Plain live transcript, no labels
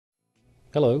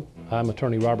Hello, I'm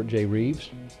attorney Robert J. Reeves.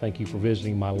 Thank you for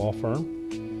visiting my law firm.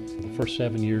 The first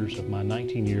 7 years of my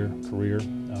 19-year career,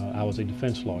 I was a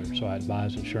defense lawyer, so I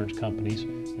advised insurance companies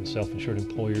and self-insured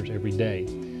employers every day.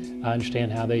 I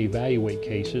understand how they evaluate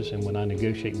cases, and when I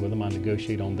negotiate with them, I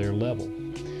negotiate on their level.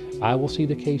 I will see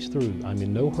the case through. I'm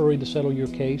in no hurry to settle your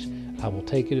case. I will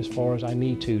take it as far as I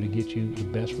need to get you the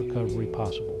best recovery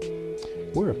possible.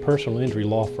 We're a personal injury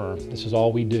law firm. This is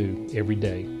all we do every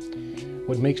day.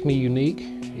 What makes me unique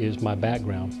is my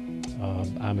background.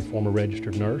 I'm a former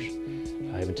registered nurse.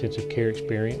 I have intensive care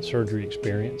experience, surgery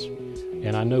experience,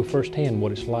 and I know firsthand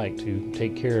what it's like to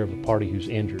take care of a party who's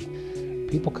injured.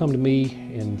 People come to me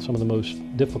in some of the most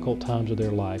difficult times of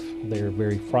their life. They're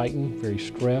very frightened, very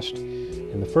stressed,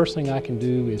 and the first thing I can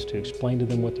do is to explain to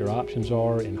them what their options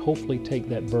are and hopefully take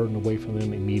that burden away from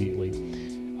them immediately.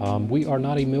 We are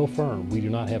not a mill firm. We do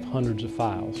not have hundreds of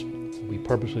files. We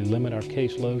purposely limit our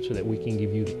caseload so that we can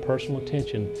give you the personal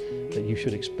attention that you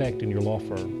should expect in your law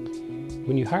firm.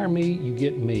 When you hire me, you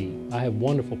get me. I have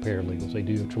wonderful paralegals. They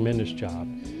do a tremendous job.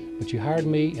 But you hired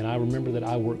me, and I remember that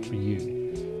I work for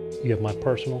you. You have my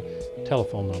personal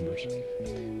telephone numbers.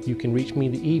 You can reach me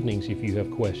in the evenings if you have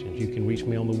questions. You can reach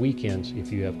me on the weekends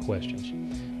if you have questions.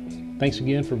 Thanks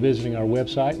again for visiting our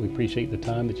website. We appreciate the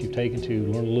time that you've taken to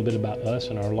learn a little bit about us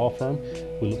and our law firm.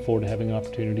 We look forward to having an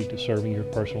opportunity to serving your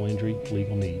personal injury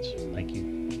legal needs. Thank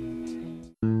you.